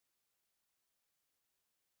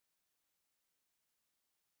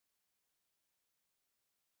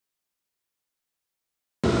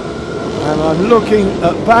I'm looking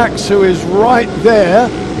at Bax, who is right there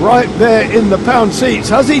in the pound seats.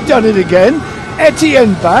 Has he done it again?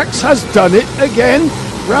 Etienne Bax has done it again.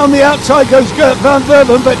 Round the outside goes Gert van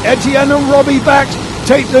Verven, but Etienne and Robbie Bax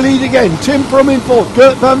take the lead again. Tim Prum in fourth,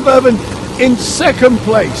 Gert van Verven in second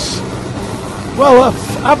place. Well, an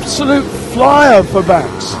absolute flyer for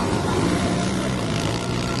Bax.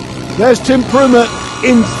 There's Tim Prumer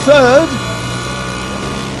in third.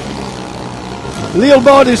 Lille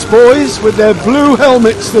Bardis boys with their blue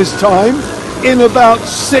helmets this time in about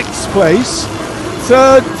sixth place.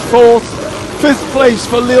 Third, fourth, fifth place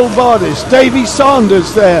for Lille Bardis. Davy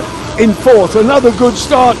Sanders there in fourth. Another good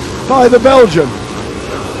start by the Belgian.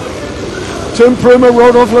 Tim Prumer,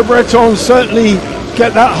 Rodolphe Le Breton certainly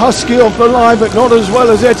get that husky off the line, but not as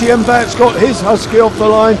well as Etienne Bax got his husky off the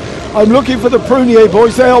line. I'm looking for the Prunier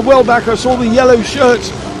boys. They are well back. I saw the yellow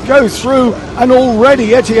shirts go through, and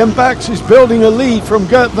already Etienne Bax is building a lead from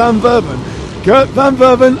Gert van Verven. Gert van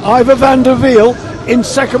Verven, Ivor van der Wiel in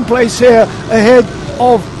second place here, ahead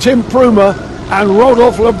of Tim Prumer and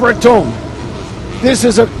Rodolphe Le Breton. This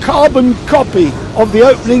is a carbon copy of the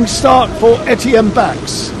opening start for Etienne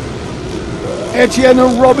Bax. Etienne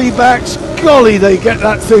and Robbie Bax, golly, they get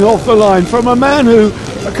that thing off the line. From a man who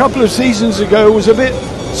a couple of seasons ago was a bit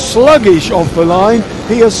sluggish off the line,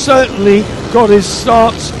 he has certainly got his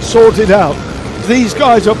starts sorted out. These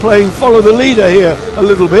guys are playing follow the leader here a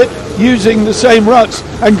little bit, using the same ruts,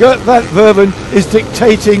 and Gert van Verven is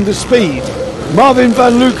dictating the speed. Marvin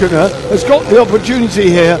van Luckener has got the opportunity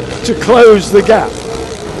here to close the gap.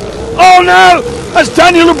 Oh no! That's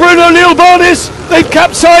Daniel and Bruno Lille Bardis. They've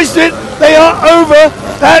capsized it. They are over.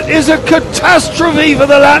 That is a catastrophe for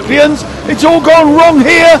the Latvians. It's all gone wrong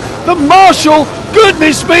here. The marshal,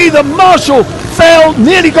 goodness me, the marshal fell,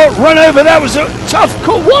 nearly got run over. That was a tough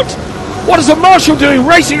call. What is a marshal doing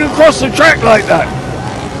racing across the track like that?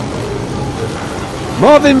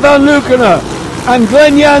 Marvin van Luckener and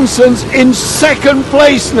Glenn Janssens in second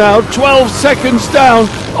place now, 12 seconds down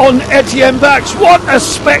on Etienne Bax. What a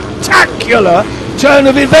spectacular turn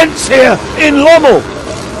of events here in Lommel.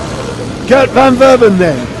 Gert van Verven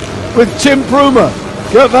then with Tim Prumer.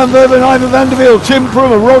 Gert van Verven, Ivor van der Wiel, Tim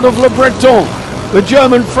Prumer, Rodolphe Le Breton, the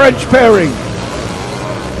German-French pairing.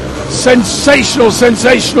 Sensational,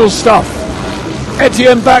 sensational stuff.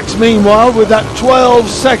 Etienne Bax, meanwhile, with that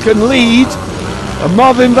 12-second lead, and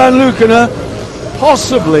Marvin van Luckener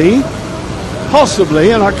possibly,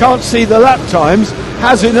 and I can't see the lap times,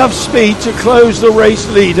 has enough speed to close the race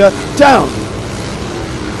leader down.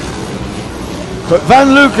 But van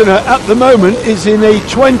Luckener at the moment is in a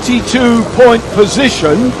 22-point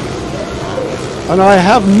position, and I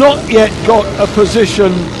have not yet got a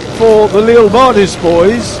position for the Lille Bardis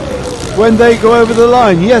boys when they go over the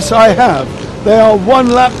line. Yes, I have. They are one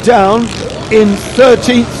lap down in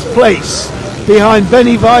 13th place behind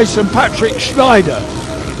Benny Weiss and Patrick Schneider.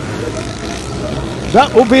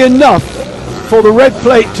 That will be enough for the red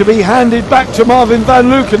plate to be handed back to Marvin van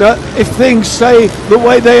Luckener if things stay the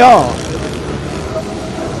way they are.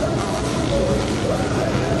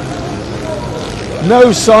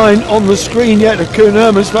 No sign on the screen yet of Koen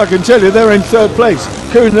Hermans, but I can tell you they're in third place.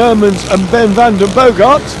 Koen Hermans and Ben van den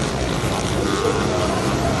Bogart.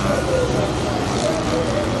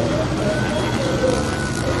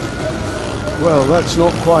 Well, that's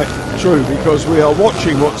not quite true, because we are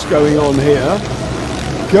watching what's going on here.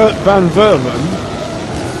 Gert van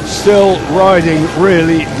Verven still riding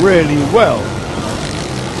really, really well.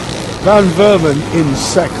 Van Verven in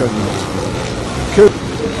second.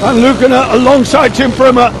 Van Luckener alongside Tim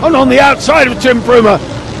Prumer and on the outside of Tim Prumer.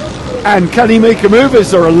 And can he make a move? Is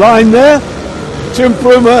there a line there? Tim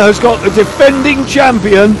Prumer has got the defending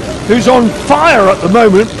champion, who's on fire at the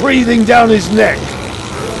moment, breathing down his neck.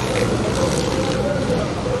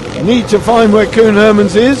 Need to find where Koen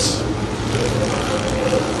Hermans is.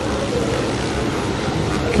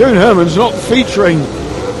 Koen Hermans not featuring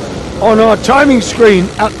on our timing screen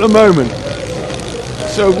at the moment.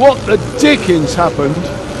 So what the dickens happened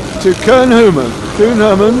to Koen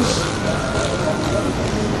Hermans?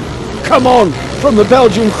 Come on from the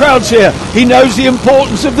Belgian crowds here. He knows the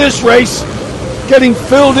importance of this race. Getting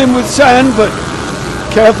filled in with sand, but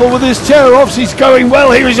careful with his tear-offs. He's going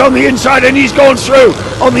well here. He's on the inside and he's gone through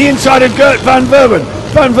on the inside of Gert van Verven.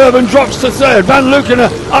 Van Verven drops to third. Van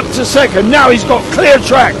Luckener up to second. Now he's got clear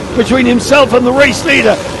track between himself and the race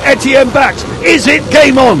leader, Etienne Bax. Is it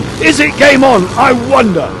game on? Is it game on? I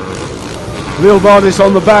wonder. Lille Bardis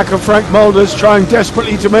on the back of Frank Mulders, trying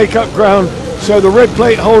desperately to make up ground. So the red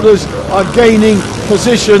plate holders are gaining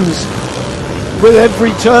positions with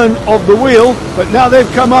every turn of the wheel, but now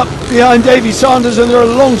they've come up behind Davy Sanders and they're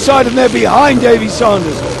alongside and they're behind Davy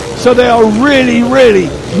Sanders. So they are really, really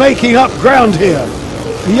making up ground here.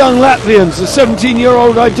 The young Latvians, the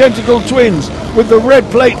 17-year-old identical twins with the red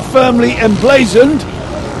plate firmly emblazoned,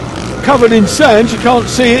 covered in sand. You can't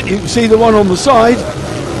see it, you can see the one on the side.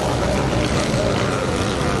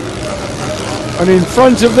 And in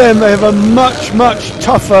front of them they have a much, much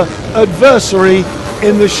tougher adversary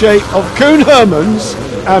in the shape of Koen Hermans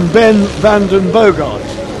and Ben van den Boogaard.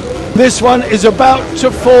 This one is about to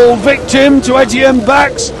fall victim to Etienne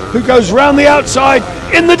Bax, who goes round the outside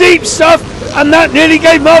in the deep stuff, and that nearly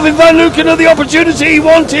gave Marvin van Lukenen the opportunity he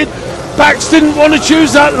wanted. Bax didn't want to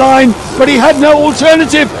choose that line, but he had no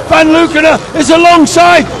alternative. Van Lukenen is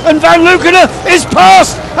alongside, and Van Lukenen is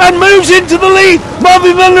past and moves into the lead.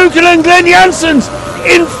 Marvin van Lukenen and Glenn Janssens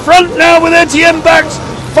in front now with Etienne Bax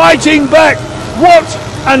fighting back. What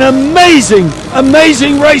an amazing,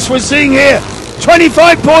 amazing race we're seeing here.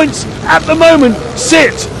 25 points at the moment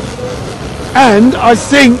sit, and I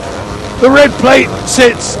think the red plate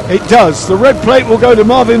sits. It does. The red plate will go to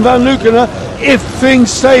Marvin van Lukenen if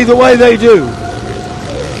things stay the way they do.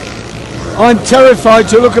 I'm terrified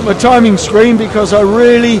to look at my timing screen because I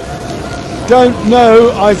really don't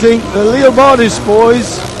know. I think the Leobardis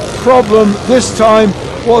boys' problem this time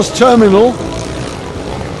was terminal.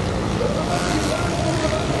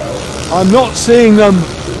 I'm not seeing them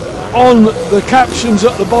on the captions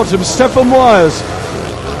at the bottom. Stefan Wyers,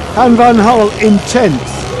 Han van Hull in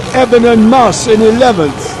 10th, Eben and Mas in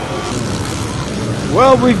 11th.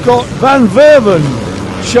 Well, we've got Van Verven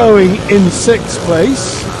showing in 6th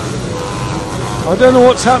place. I don't know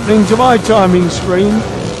what's happening to my timing screen.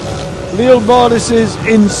 Leobardis is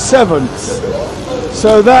in 7th,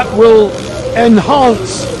 so that will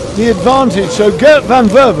enhance the advantage. So Gert Van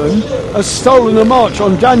Verven has stolen a march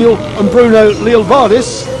on Daniel and Bruno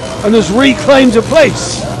Leobardis and has reclaimed a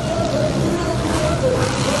place.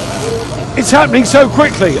 It's happening so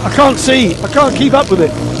quickly, I can't keep up with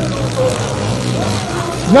it.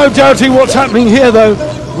 No doubting what's happening here though.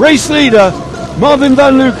 Race leader Marvin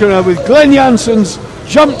van Lukenen with Glenn Janssens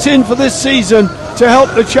jumped in for this season to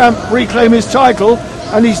help the champ reclaim his title,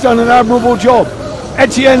 and he's done an admirable job.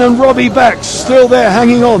 Etienne and Robbie Bax still there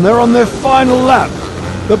hanging on. They're on their final lap.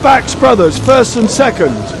 The Bax brothers, first and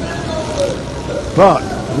second. But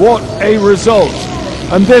what a result.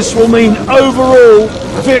 And this will mean overall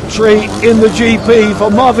victory in the GP for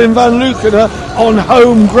Marvin van Lukenen on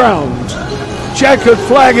home ground. Checkered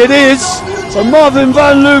flag it is for Marvin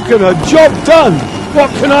van Lukenen. Job done. What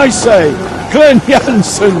can I say? Glenn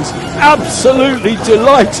Janssens absolutely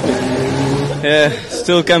delighted. Yeah,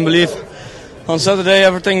 still can't believe on Saturday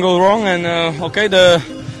everything goes wrong, and okay,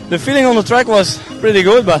 the feeling on the track was pretty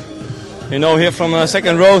good, but you know, here from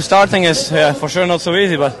second row starting is for sure not so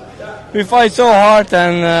easy, but we fight so hard,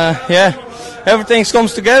 and yeah, everything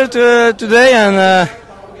comes together today, and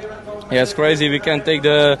yeah, it's crazy. We can take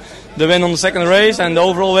the win on the second race and the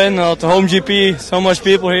overall win at the home GP. So much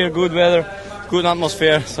people here, good weather, good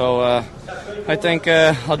atmosphere, so I think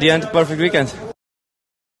at the end a perfect weekend.